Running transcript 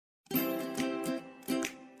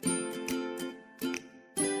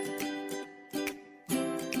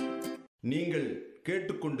நீங்கள்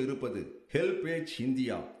கேட்டுக்கொண்டிருப்பது HelpAge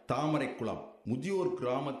India Thamaraikulam முதியோர்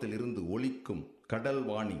கிராமத்தில் இருந்து ஒலிக்கும் கடல்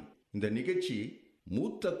வாணி. இந்த நிகழ்ச்சி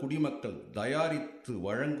மூத்த குடிமக்கள் தயாரித்து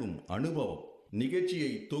வழங்கும் அனுபவம்.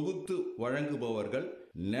 நிகழ்ச்சியை தொகுத்து வழங்குபவர்கள்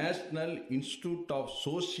national institute of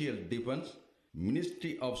social defence,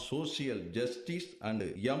 ministry of social justice and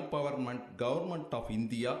empowerment, government of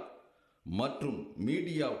India மற்றும்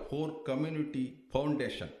மீடியா ஃபார் கம்யூனிட்டி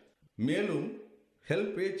ஃபவுண்டேஷன். மேலும்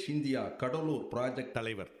ஹெல்பேஜ் இந்தியா கடலூர் ப்ராஜெக்ட்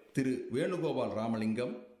தலைவர் திரு வேணுகோபால்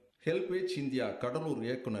ராமலிங்கம், ஹெல்பேஜ் இந்தியா கடலூர்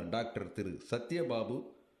இயக்குனர் டாக்டர் திரு சத்யபாபு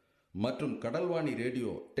மற்றும் Kadalvani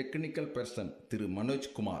radio technical person Thiru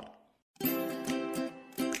Manojkumar.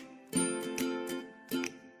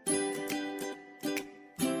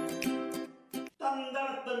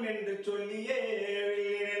 தந்தனத்தம் என்று சொல்லியே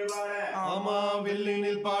ஆமா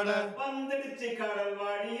வெள்ளினில் பாட வந்துடுச்சு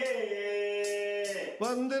கடல்வாணியே,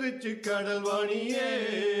 வந்துருச்சு கடல்வாணியே.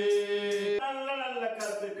 நல்ல நல்ல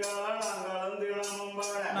கருத்துக்களா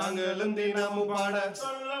நாங்களும் தினமும் பாட,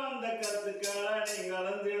 சொல்ல வந்த கருத்துக்களா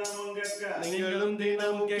நீங்களும்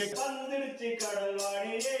தினமும் கேட்க. வந்துடுச்சு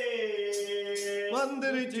கடல்வாணியே,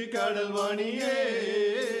 வந்துருச்சு கடல்வாணியே.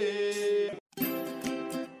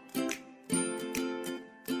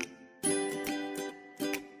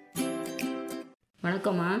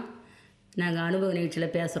 வணக்கம்மா, நாங்கள் அனுபவ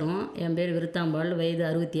நிகழ்ச்சியில் பேசுகிறோம். என் பேர் விருத்தாம்பாள், வயது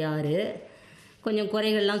 66. கொஞ்சம்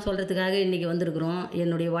குறைகள்லாம் சொல்கிறதுக்காக இன்றைக்கி வந்திருக்குறோம்.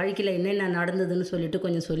 என்னுடைய வாழ்க்கையில் என்னென்ன நடந்ததுன்னு சொல்லிவிட்டு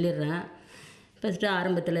கொஞ்சம் சொல்லிடுறேன். ஃபஸ்ட்டு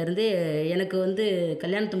ஆரம்பத்துலேருந்து எனக்கு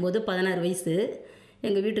கல்யாணத்தும் போது 16 வயசு,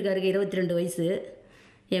 எங்கள் வீட்டுக்காருக்கு 22 வயசு.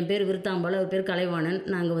 என் பேர் விருத்தாம்பாள், அவர் பேர் கலைவாணன்.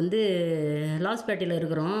 நாங்கள் லாஸ்பேட்டையில்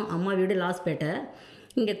இருக்கிறோம். அம்மா வீடு லாஸ்பேட்டை.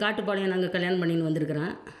 இங்கே காட்டுப்பாளையம் நாங்கள் கல்யாணம் பண்ணின்னு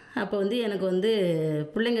வந்திருக்கிறேன். அப்போ எனக்கு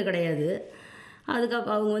பிள்ளைங்க கிடையாது.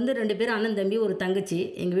 அதுக்கப்புறம் அவங்க 2 பேர் அண்ணன் தம்பி, ஒரு தங்கச்சி,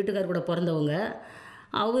 எங்கள் வீட்டுக்கார் கூட பிறந்தவங்க.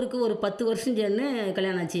 அவருக்கு ஒரு 10 வருஷம் சேர்ந்து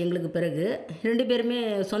கல்யாணம் ஆச்சு எங்களுக்கு. பிறகு 2 பேருமே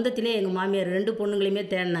சொந்தத்திலே எங்கள் மாமியார் 2 பொண்ணுங்களையுமே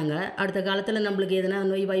தேடினாங்க. அடுத்த காலத்தில் நம்மளுக்கு எதனா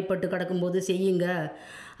நோய் வாய்ப்பட்டு கிடக்கும்போது செய்யுங்க.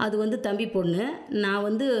 அது தம்பி பொண்ணு.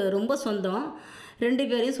 நான் ரொம்ப சொந்தம். 2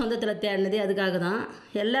 பேரையும் சொந்தத்தில் தேடினதே அதுக்காக தான்.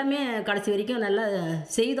 எல்லாமே கடைசி வரைக்கும் நல்லா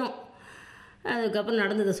செய்தோம். அதுக்கப்புறம்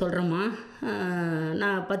நடந்ததை சொல்கிறேம்மா.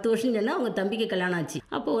 நான் 10 வருஷம் சொன்னேன், அவங்க தம்பிக்கு கல்யாணம் ஆச்சு.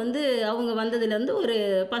 அப்போ அவங்க வந்ததுலேருந்து ஒரு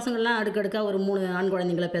பசங்கள்லாம் அடுக்கடுக்காக ஒரு 3 ஆண்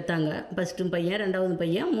குழந்தைங்கள பெற்றாங்க. ஃபஸ்ட்டு பையன், 2வது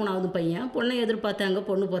பையன், 3வது பையன். பொண்ணை எதிர்பார்த்தாங்க,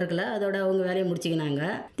 பொண்ணு பிறக்கல. அதோட அவங்க வேலையை முடிச்சிக்கினாங்க.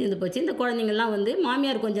 தீர்ந்து போச்சு. இந்த குழந்தைங்கள்லாம்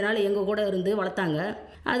மாமியார் கொஞ்ச நாள் எங்கள் கூட இருந்து வளர்த்தாங்க.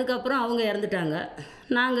 அதுக்கப்புறம் அவங்க இறந்துட்டாங்க.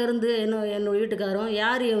 நாங்கள் என்னோட வீட்டுக்காரும்,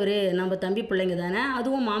 யார் இவர், நம்ம தம்பி பிள்ளைங்க தானே,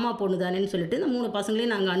 அதுவும் மாமா பொண்ணு தானேன்னு சொல்லிட்டு இந்த 3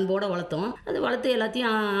 பசங்களையும் நாங்கள் அன்போடு வளர்த்தோம். அது வளர்த்து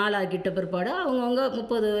எல்லாத்தையும் ஆளாக்கிட்ட பிற்பாடு அவங்கவுங்க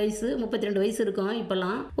 30 வயசு 32 வயசு இருக்கும்.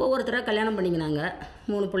 இப்போல்லாம் ஒவ்வொருத்தராக கல்யாணம் பண்ணிக்கினாங்க.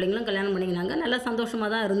 3 பிள்ளைங்களும் கல்யாணம் பண்ணிக்கினாங்க. நல்லா சந்தோஷமாக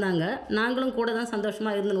தான் இருந்தாங்க. நாங்களும் கூட தான்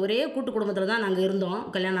சந்தோஷமாக இருந்தோம். ஒரே கூட்டு குடும்பத்தில் தான் நாங்கள் இருந்தோம்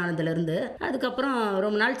கல்யாணம் ஆனதுலேருந்து. அதுக்கப்புறம்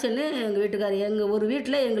ரொம்ப நாள் சென்று எங்கள் வீட்டுக்கார், எங்கள் ஒரு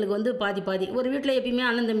வீட்டில் எங்களுக்கு பாதி பாதி, ஒரு வீட்டில் எப்பயுமே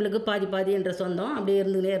அண்ணன் தம்பிகளுக்கு பாதி பாதி என்ற சொந்தம் அப்படியே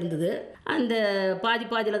இருந்துகிட்டே இருந்தது. அந்த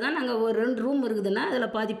பாதியில் தான் நாங்கள் ஒரு 2 ரூம் இருக்குதுன்னா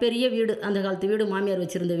அதில் பாதி பெரிய வீடு, அந்த காலத்து வீடு, மாமியார்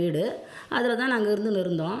வச்சுருந்த வீடு, அதில் தான் நாங்கள்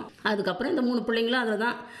இருந்தோம். அதுக்கப்புறம் இந்த 3 பிள்ளைங்களும் அதில்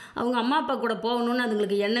தான். அவங்க அம்மா அப்பா கூட போகணுன்னு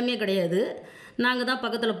அதுங்களுக்கு எண்ணமே கிடையாது. நாங்கள் தான்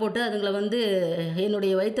பக்கத்தில் போட்டு அதுங்களை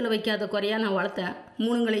என்னுடைய வயிற்றில் வைக்காத குறையாக நான் வளர்த்தேன்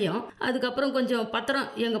 3ங்களையும். அதுக்கப்புறம் கொஞ்சம்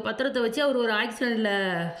எங்கள் பத்திரத்தை வச்சு அவர் ஒரு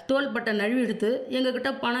ஆக்சிடெண்ட்டில் தோள்பட்டை நழுவி எடுத்து,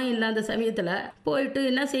 எங்ககிட்ட பணம் இல்லாத சமயத்தில் போயிட்டு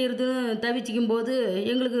என்ன செய்கிறதுன்னு தவிச்சிக்கும் போது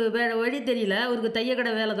எங்களுக்கு வேறு வழி தெரியல. அவருக்கு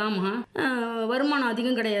தையக்கடை வேலை தாம்மா, வருமானம்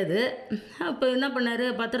அதிகம் கிடையாது. அப்போ என்ன பண்ணார்,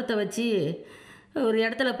 பத்திரத்தை வச்சு ஒரு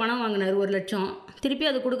இடத்துல பணம் வாங்கினார் 1 லட்சம். திருப்பி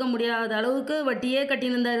அது கொடுக்க முடியாத அளவுக்கு வட்டியே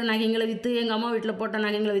கட்டின்னு இருந்தார். நகைங்களை விற்று, எங்கள் அம்மா வீட்டில் போட்ட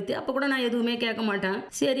நகைங்களை விற்று. அப்போ கூட நான் எதுவுமே கேட்க மாட்டேன்.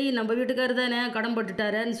 சரி, நம்ம வீட்டுக்காரர் தானே, கடன்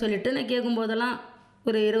பட்டுட்டாரன்னு சொல்லிட்டு நான் கேட்கும்போதெல்லாம்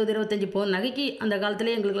ஒரு 20-25 பவுன் நகைக்கு அந்த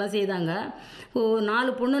காலத்தில் எங்களுக்கெல்லாம் செய்தாங்க.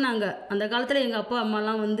 4 பொண்ணு நாங்கள். அந்த காலத்தில் எங்கள் அப்பா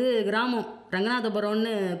அம்மாலாம் கிராமம்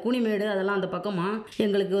ரங்கநாதபுரம்னு கூனிமேடு, அதெல்லாம் அந்த பக்கமாக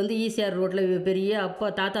எங்களுக்கு ஈசிஆர் ரோட்டில் பெரிய அப்பா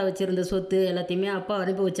தாத்தா வச்சுருந்த சொத்து எல்லாத்தையுமே அப்பா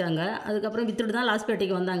அனுப்பி வச்சாங்க. அதுக்கப்புறம் விற்றுட்டு தான்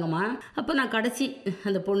லாஸ்பேட்டைக்கு வந்தாங்கம்மா. அப்போ நான் கடைசி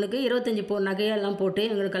அந்த பொண்ணுக்கு 25 பவுன் நகையெல்லாம் போட்டு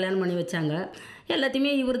எங்களுக்கு கல்யாணம் பண்ணி வச்சாங்க.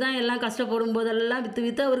 எல்லாத்தையுமே இவர் தான் எல்லாம் கஷ்டப்படும் போதெல்லாம்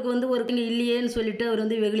விற்று அவருக்கு ஒருத்தங்க இல்லையேன்னு சொல்லிட்டு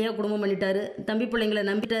அவர் வெகுளியாக குடும்பம் பண்ணிட்டார். தம்பி பிள்ளைங்களை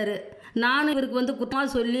நம்பிட்டார். நானும் இவருக்கு குற்றமாக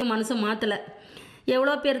சொல்லி மனசை மாற்றலை.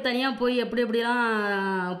 எவ்வளோ பேர் தனியாக போய் எப்படிலாம்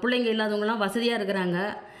பிள்ளைங்க இல்லாதவங்களாம் வசதியாக இருக்கிறாங்க.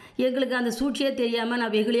 எங்களுக்கு அந்த சூழ்ச்சியே தெரியாமல்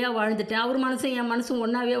நான் வெகுளியாக வாழ்ந்துட்டேன். அவர் மனசும் என் மனசும்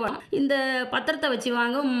ஒன்றாவே இந்த பத்திரத்தை வச்சு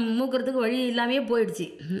வாங்க மூக்கிறதுக்கு வழி இல்லாமே போயிடுச்சு.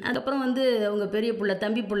 அதுக்கப்புறம் அவங்க பெரிய பிள்ளை,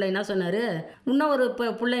 தம்பி பிள்ளை என்ன சொன்னார், இன்னும் ஒரு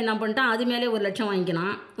பிள்ளை என்ன பண்ணிட்டான், அது மேலே 1 லட்சம்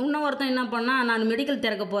வாங்கிக்கினான். இன்னும் ஒருத்தன் என்ன பண்ணால், நான் மெடிக்கல்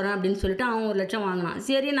திறக்க போகிறேன் அப்படின்னு சொல்லிட்டு அவன் 1 லட்சம் வாங்கினான்.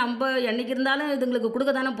 சரி, நம்ம என்றைக்கு இருந்தாலும் இதுங்களுக்கு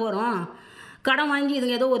கொடுக்க தானே போகிறோம், கடன் வாங்கி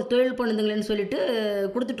இதுங்க ஏதோ ஒரு தொழில் பண்ணுதுங்களேன்னு சொல்லிட்டு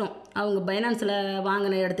கொடுத்துட்டோம். அவங்க பைனான்ஸில்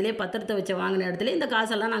வாங்கின இடத்துல, பத்திரத்தை வச்சு வாங்கின இடத்துல இந்த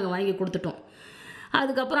காசெல்லாம் நாங்கள் வாங்கி கொடுத்துட்டோம்.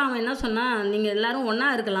 அதுக்கப்புறம் அவன் என்ன சொன்னான், நீங்கள் எல்லோரும் ஒன்றா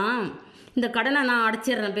இருக்கலாம், இந்த கடனை நான்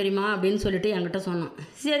அடைச்சிடுறேன் பெரியம்மா அப்படின்னு சொல்லிட்டு என்கிட்ட சொன்னான்.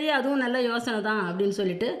 சரி, அதுவும் நல்ல யோசனை தான் அப்படின்னு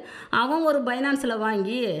சொல்லிட்டு அவன் ஒரு பைனான்ஸில்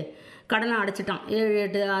வாங்கி கடனை அடைச்சிட்டான். 7,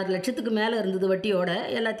 8, 6 லட்சத்துக்கு மேலே இருந்தது வட்டியோட.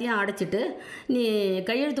 எல்லாத்தையும் அடைச்சிட்டு நீ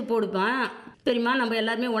கையெழுத்து போடுப்பான் பெரியம்மா, நம்ம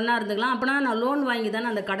எல்லாருமே ஒன்றா இருந்துக்கலாம், அப்போனா நான் லோன் வாங்கி தானே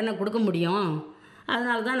அந்த கடனை கொடுக்க முடியும்,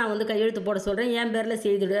 அதனால தான் நான் வந்து கையெழுத்து போட சொல்கிறேன், என் பேரில்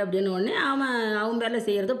செய்துடு அப்படின்னு உடனே அவன் பேரில்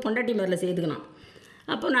செய்கிறத பொண்டாட்டி பேரில் செய்துக்கணும்.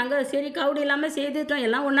 அப்போ நாங்கள் சரி கவுடி இல்லாமல் செய்துட்டோம்,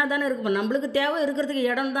 எல்லாம் ஒன்றா தானே இருக்கும், நம்மளுக்கு தேவை இருக்கிறதுக்கு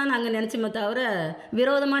இடம் தான் நாங்கள் நினச்சோமே தவிர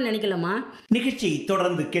விரோதமாக நினைக்கலாமா. நிகழ்ச்சியை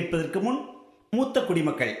தொடர்ந்து கேட்பதற்கு முன் மூத்த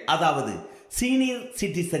குடிமக்கள் அதாவது சீனியர்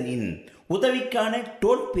சிட்டிசனின் உதவிக்கான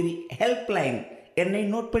டோல் ஃப்ரீ ஹெல்ப்லைன் எண்ணை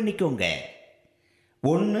நோட் பண்ணிக்கோங்க.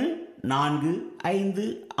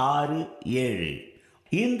 145667.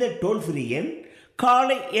 இந்த டோல் ஃப்ரீ எண்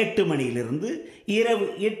காலை 8 மணியிலிருந்து இரவு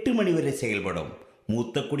 8 மணி வரை செயல்படும்.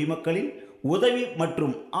 மூத்த குடிமக்களின் உதவி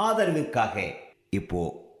மற்றும் ஆதரவிற்காக இப்போ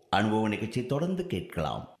அனுபவ நிகழ்ச்சி தொடர்ந்து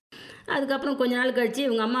கேட்கலாம். அதுக்கப்புறம் கொஞ்ச நாள் கழித்து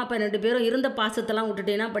இவங்க அம்மா அப்பா 2 பேரும் இருந்த பாசத்தெல்லாம்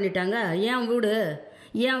விட்டுட்டு என்ன பண்ணிட்டாங்க,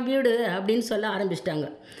 ஏன் வீடு அப்படின்னு சொல்ல ஆரம்பிச்சிட்டாங்க.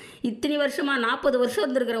 இத்தனை வருஷமாக 40 வருஷம்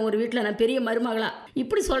இருந்திருக்கிறேன் ஒரு வீட்டில், நான் பெரிய மருமகளா,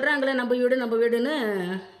 இப்படி சொல்கிறாங்களே நம்ம வீடுன்னு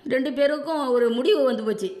 2 பேருக்கும் ஒரு முடிவு வந்து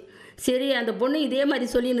போச்சு. சரி, அந்த பொண்ணு இதே மாதிரி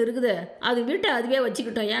சொல்லின்னு இருக்குது, அது வீட்டை அதுவே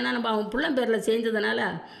வச்சுக்கிட்டோம், ஏன்னா நம்ம அவன் புள்ளன் பேரில் செஞ்சதுனால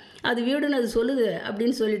அது வீடுன்னு அது சொல்லுது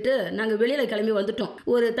அப்படின்னு சொல்லிட்டு நாங்கள் வெளியில் கிளம்பி வந்துட்டோம்.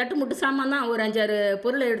 ஒரு தட்டு முட்டு சாமான் தான், ஒரு 5-6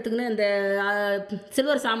 பொருளை எடுத்துக்கின்னு, இந்த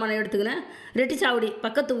சில்வர் சாமானை எடுத்துக்கின்னு ரெட்டிச்சாவடி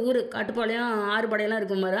பக்கத்து ஊர், காட்டுப்பாளையம் ஆறுபாளையம்லாம்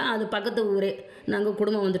இருக்கும் மாதிரி அது பக்கத்து ஊரே நாங்கள்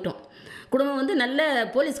குடும்பம் வந்துட்டோம். குடும்பம் வந்து நல்ல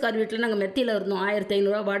போலீஸ்கார் வீட்டில் நாங்கள் மெத்தியில் இருந்தோம்,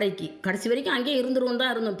 1500 வாடகைக்கு. கடைசி வரைக்கும் அங்கேயே இருந்துருவோம்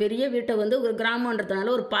தான் இருந்தோம். பெரிய வீட்டை வந்து ஒரு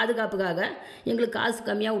கிராமன்றதுனால ஒரு பாதுகாப்புக்காக எங்களுக்கு காசு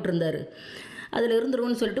கம்மியாக விட்டுருந்தாரு, அதில்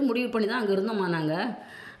இருந்துருவோன்னு சொல்லிட்டு முடிவு பண்ணி தான் அங்கே இருந்தோம்மா நாங்கள்.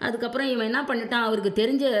 அதுக்கப்புறம் இவன் என்ன பண்ணிட்டான், அவருக்கு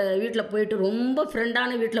தெரிஞ்ச வீட்டில் போயிட்டு, ரொம்ப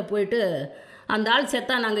ஃப்ரெண்டான வீட்டில் போயிட்டு, அந்த ஆள்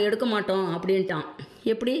செத்தா நாங்கள் எடுக்க மாட்டோம் அப்படின்ட்டான்.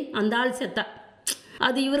 எப்படி அந்த ஆள் செத்தா,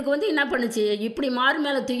 அது இவருக்கு வந்து என்ன பண்ணுச்சு, இப்படி மாறு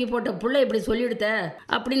மேலே தூக்கி போட்ட புள்ள இப்படி சொல்லிடுத்த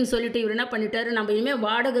அப்படின்னு சொல்லிட்டு இவர் என்ன பண்ணிட்டாரு, நம்ம இனிமேல்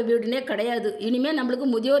வாடகை வீடுனே கிடையாது, இனிமேல் நம்மளுக்கு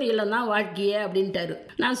முதியோர் இல்லம் தான் வாழ்க்கையே அப்படின்ட்டாரு.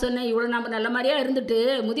 நான் சொன்னேன், இவ்வளோ நம்ம நல்ல மாதிரியா இருந்துட்டு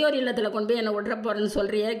முதியோர் இல்லத்தில் கொண்டு போய் என்னை விட்ற போகிறேன்னு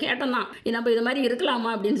சொல்கிறியே, கேட்டோம்னா நம்ம இது மாதிரி இருக்கலாமா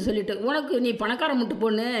அப்படின்னு சொல்லிட்டு, உனக்கு நீ பணக்கார முட்டு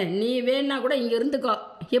பொண்ணு, நீ வேணா கூட இங்கே இருந்துக்கோ,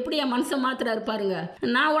 எப்படி என் மனசை மாத்திராரு பாருங்க,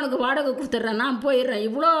 நான் உனக்கு வாடகை கொடுத்துட்றேன், நான் போயிடுறேன்,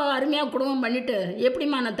 இவ்வளோ அருமையாக குடும்பம் பண்ணிவிட்டு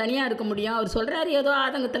எப்படிம்மா நான் தனியாக இருக்க முடியும், அவர் சொல்கிறாரு ஏதோ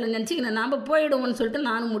ஆதங்கத்தில் நினச்சிக்கினேன், நாம் போயிடுவோம்னு சொல்லிட்டு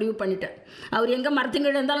நானும் முடிவு பண்ணிட்டேன். அவர் எங்கே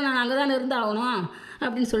மரத்துங்கிட்ட இருந்தாலும் நான் அங்கே தானே இருந்தாகணும்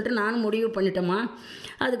அப்படின்னு சொல்லிட்டு நானும் முடிவு பண்ணிட்டேம்மா.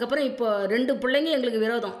 அதுக்கப்புறம் இப்போ 2 பிள்ளைங்க எங்களுக்கு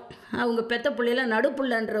விரோதம். அவங்க பெத்த பிள்ளையில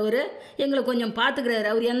நடுப்புள்ளன்றவர் எங்களை கொஞ்சம் பார்த்துக்கிறாரு.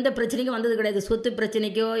 அவர் எந்த பிரச்சனைக்கும் வந்தது கிடையாது, சொத்து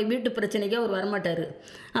பிரச்சனைக்கோ வீட்டு பிரச்சனைக்கோ அவர் வரமாட்டார்,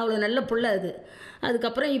 அவ்வளோ நல்ல பிள்ளை அது.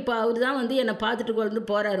 அதுக்கப்புறம் இப்போ அவர் தான் வந்து என்னை பார்த்துட்டு கொண்டு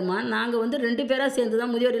போகிறாருமா. நாங்கள் வந்து 2 பேராக சேர்ந்து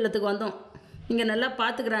தான் முதியோர் இல்லத்துக்கு வந்தோம். இங்கே நல்லா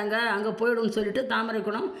பார்த்துக்குறாங்க, அங்கே போய்டும்னு சொல்லிட்டு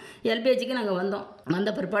தாமரைக்குளம் எல்பிஜிக்கு நாங்கள் வந்தோம். வந்த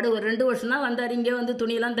பிற்பாடு ஒரு 2 வருஷம் தான் வந்தார். இங்கே வந்து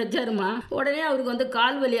துணியெல்லாம் தைச்சாருமா. உடனே அவருக்கு வந்து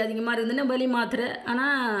கால் வலி அதிகமாக இருந்துன்னு வலி மாத்திரை.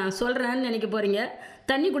 ஆனால் சொல்கிறேன்னு நினைக்க போகிறீங்க,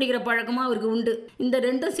 தண்ணி குடிக்கிற பழக்கமாக அவருக்கு உண்டு. இந்த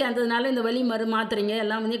 2ம் சேர்ந்ததுனால இந்த வலி மாத்திரைங்க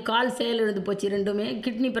எல்லாம் வந்து கால் செயல் எழுந்து போச்சு, 2மே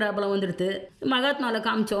கிட்னி ப்ராப்ளம் வந்துடுது. மகாத்மாவில்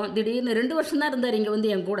காமிச்சோம். திடீர்னு 2 வருஷம் தான் இருந்தார் இங்கே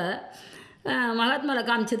வந்து என் கூட. மகாத்மாவில்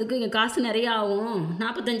காமிச்சதுக்கு இங்கே காசு நிறையா ஆகும்,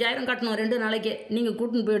 45,000 கட்டணும் 2 நாளைக்கு, நீங்கள்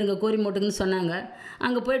கூட்டின்னு போயிடுங்க கோரிமோட்டுக்குன்னு சொன்னாங்க.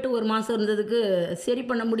 அங்கே போயிட்டு 1 மாதம் இருந்ததுக்கு சரி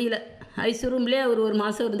பண்ண முடியல. ஐசி ரூம்லேயே அவர் 1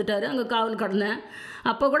 மாதம் இருந்துட்டார். அங்கே காவல் கடந்தேன்.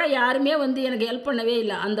 அப்போ கூட யாருமே வந்து எனக்கு ஹெல்ப் பண்ணவே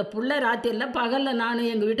இல்லை. அந்த புள்ள ராத்திரியில் பகலில் நான்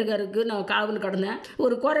எங்கள் வீட்டுக்காருக்கு நான் காவல் கடந்தேன்.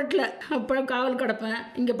 ஒரு கோரட்டில் அப்போ காவல் கிடப்பேன்.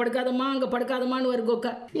 இங்கே படுக்காதம்மா அங்கே படுக்காதம்மான்னு ஒரு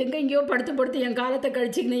கொக்கா எங்கெங்கேயோ படுத்து என் காலத்தை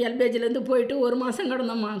கழிச்சிக்கின்னு எல்பிஜிலேருந்து போயிட்டு 1 மாதம்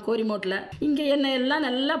கடந்தோம்மா கோரிமோட்டில். இங்கே என்னை எல்லாம்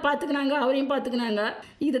நல்லா பார்த்துக்கினாங்க, அவரையும் பார்த்துக்கினாங்க.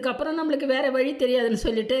 இதுக்கப்புறம் நம்மளுக்கு வேறு வழி தெரியாதுன்னு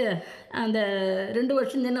சொல்லிட்டு அந்த 2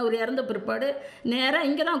 வருஷம் தானே அவர் இறந்த பிற்பாடு நேராக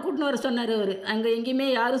இங்கே தான் கூட்டின்னு வர சொன்னார் அவர். அங்கே எங்கேயுமே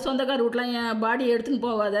யாரும் சொந்தக்கார வீட்டில் என் பாடி எடுத்துன்னு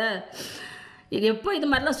போவாத, இது எப்போ இது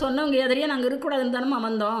மாதிரிலாம் சொன்னவங்க எதிரியே நாங்கள் இருக்கக்கூடாதுன்னு தானம்மா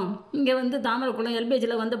வந்தோம். இங்கே வந்து தாமரைக்குளம்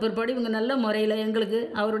எல்பிஜியில் வந்த பிற்பாடு இவங்க நல்ல முறையில் எங்களுக்கு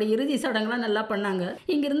அவருடைய இறுதி சடங்குலாம் நல்லா பண்ணாங்க.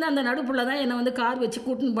 இங்கேருந்து அந்த நடுப்புள்ள தான் என்னை வந்து கார் வச்சு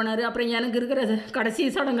கூட்டின்னு போனார். அப்புறம் எனக்கு இருக்கிற கடைசி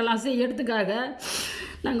சடங்கெல்லாம் செய்யறதுக்காக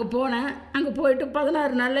நாங்கள் போனேன். அங்கே போயிட்டு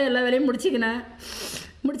 16 நாளில் எல்லா வேலையும் முடிச்சிக்கின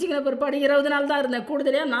பிற்பாடு 20 நாள் தான் இருந்தேன்.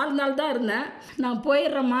 கூடுதலாக 4 நாள் தான் இருந்தேன். நான்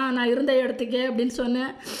போயிடுறேம்மா நான் இருந்த இடத்துக்கே அப்படின்னு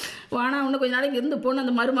சொன்னேன். வானா இன்னும் கொஞ்சம் நாளைக்கு இருந்து போன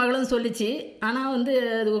அந்த மருமகளும் சொல்லிச்சு. ஆனால் வந்து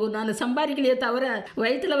அது நான் சம்பாதிக்கலையே தவிர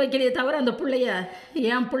வயிற்றில் வைக்கலையே தவிர அந்த பிள்ளைய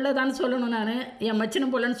என் பிள்ளை தான் சொல்லணும். நான் என் மச்சின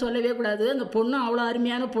பிள்ளைன்னு சொல்லவே கூடாது. அந்த பொண்ணு அவ்வளோ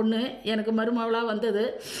அருமையான பொண்ணு, எனக்கு மருமகளாக வந்தது.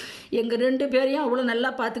 எங்கள் 2 பேரையும் அவ்வளோ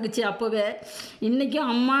நல்லா பார்த்துக்குச்சு. அப்போவே இன்றைக்கும்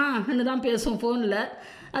அம்மான்னு தான் பேசும் ஃபோனில்.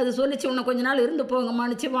 அது சொல்லிச்சு, உன்னை கொஞ்ச நாள் இருந்து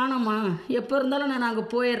போங்கம்மானுச்சு. வானம்மா, எப்போ இருந்தாலும் நான் அங்கே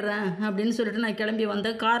போயிடுறேன் அப்படின்னு சொல்லிட்டு நான் கிளம்பி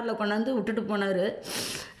வந்தேன். காரில் கொண்டாந்து விட்டுட்டு போனார்.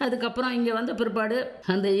 அதுக்கப்புறம் இங்கே வந்த பிற்பாடு,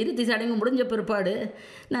 அந்த இறுதி சடங்கு முடிஞ்ச பிற்பாடு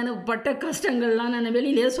நான் பட்ட கஷ்டங்கள்லாம் நான்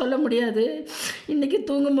வெளியிலே சொல்ல முடியாது. இன்றைக்கி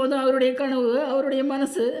தூங்கும்போது அவருடைய கனவு, அவருடைய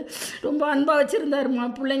மனசு ரொம்ப அன்பாக வச்சுருந்தாருமா.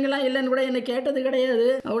 பிள்ளைங்களாம் இல்லைன்னு கூட என்னை கேட்டது கிடையாது.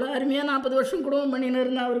 அவ்வளோ அருமையாக 40 வருஷம் குடும்பம் பண்ணின்னு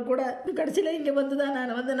இருந்தேன் அவர் கூட. கடைசியில் இங்கே வந்து தான்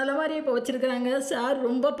நான் வந்து நல்ல மாதிரி இப்போ வச்சுருக்குறாங்க. சார்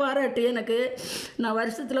ரொம்ப பாராட்டு எனக்கு. நான்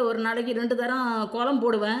வருஷத்தில் ஒரு நாளைக்கு 2 தரம் கோலம்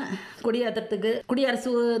போடுவேன் கொடியாத்திரத்துக்கு. குடியரசு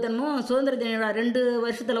தினமும் சுதந்திர தின விழா 2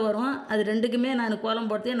 வருஷத்தில் வரும். அது 2க்குமே நான் கோலம்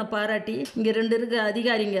போடுறது என்னை பாராட்டி இங்கே 2 இருக்கு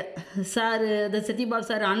அதிகாரிங்க. சார் இந்த சத்யபாபு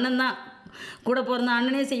சார் அண்ணன் தான், கூட பிறந்த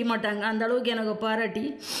அண்ணனே செய்ய மாட்டாங்க. அந்த அளவுக்கு எனக்கு பாராட்டி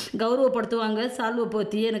கௌரவப்படுத்துவாங்க. சால்வை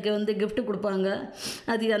போற்றி எனக்கு வந்து கிஃப்ட் கொடுப்பாங்க.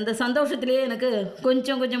 அது அந்த சந்தோஷத்துலேயே எனக்கு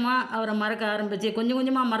கொஞ்சம் கொஞ்சமாக அவரை மறக்க ஆரம்பிச்சு, கொஞ்சம்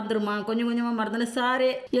கொஞ்சமாக மறந்துடுமா, கொஞ்சம் கொஞ்சமாக மறந்துன்னு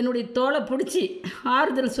சாரே என்னுடைய தோலை பிடிச்சி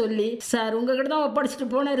ஆறுதல் சொல்லி, சார் உங்ககிட்ட தான் ஒப்படைச்சிட்டு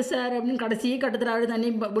போனார் சார் அப்படின்னு கடைசி கட்டத்தில் அழுத.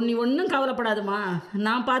 நீ ஒன்றும் கவலைப்படாதுமா,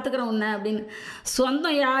 நான் பார்த்துக்கிறேன் உன்னை அப்படின்னு.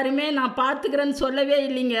 சொந்தம் யாருமே நான் பார்த்துக்கிறேன்னு சொல்லவே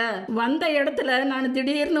இல்லைங்க. வந்த இடத்துல நான்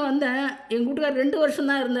திடீர்னு வந்தேன். எங்கள் வீட்டுக்கார் 2 வருஷம்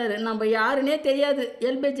தான் இருந்தார். நம்ம யாருன்னே தெரியாது.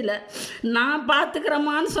 எல்பேஜில் நான்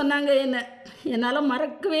பார்த்துக்கிறேம்மான்னு சொன்னாங்க. என்னால்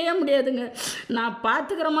மறக்கவே முடியாதுங்க. நான்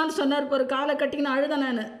பார்த்துக்கிறேம்மான்னு சொன்னார். ஒரு காலை கட்டிக்கின்னு அழுதேன்.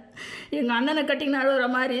 நான் எங்கள் அண்ணனை கட்டிக்கின்னு அழுகிற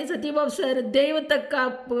மாதிரி சத்யபாபு சார் தெய்வத்தை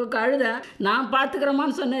அழுத. நான்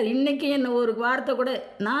பார்த்துக்கிறேம்மான்னு சொன்னார். இன்றைக்கி என்ன ஒரு வார்த்தை கூட,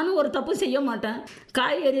 நானும் ஒரு தப்பு செய்ய மாட்டேன்.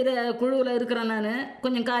 காய் எறிகிற குழுவில் இருக்கிறேன். நான்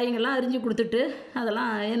கொஞ்சம் காய்கள்லாம் அரிஞ்சு கொடுத்துட்டு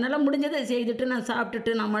அதெல்லாம் என்னால் முடிஞ்சதை செய்துட்டு நான்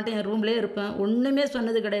சாப்பிட்டுட்டு நான் மட்டும் என் ரூம்லேயே இருப்பேன். ஒன்றுமே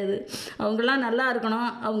சொன்னது கிடையாது. அவங்களாம் நல்லா இருக்கணும்,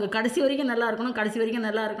 அவங்க கடைசி வரைக்கும் நல்லா இருக்கணும், கடைசி வரைக்கும்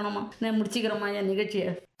நல்லா இருக்கணுமா. நான் முடிச்சுக்கிறேம்மா என்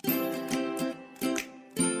நிகழ்ச்சியை.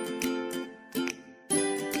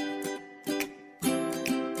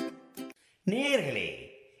 நேயர்களே,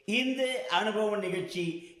 இந்த அனுபவ நிகழ்ச்சி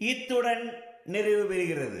இத்துடன் நிறைவு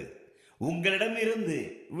பெறுகிறது. உங்களிடம் இருந்து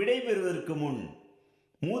விடைபெறுவதற்கு முன்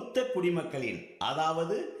மூத்த குடிமக்களின்,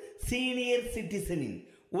 அதாவது சீனியர் சிட்டிசனின்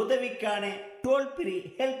உதவிக்கான டோல் ஃப்ரீ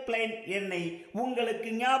ஹெல்ப்லைன் எண்ணை உங்களுக்கு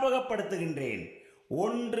ஞாபகப்படுத்துகின்றேன்.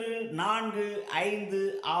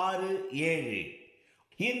 145667.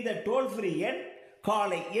 இந்த டோல் ஃப்ரீ எண்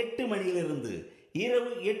காலை 8 மணியிலிருந்து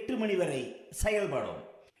இரவு 8 மணி வரை செயல்படும்.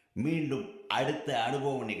 மீண்டும் அடுத்த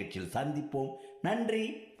அனுபவ நிகழ்ச்சியில் சந்திப்போம். நன்றி,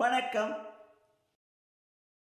 வணக்கம்.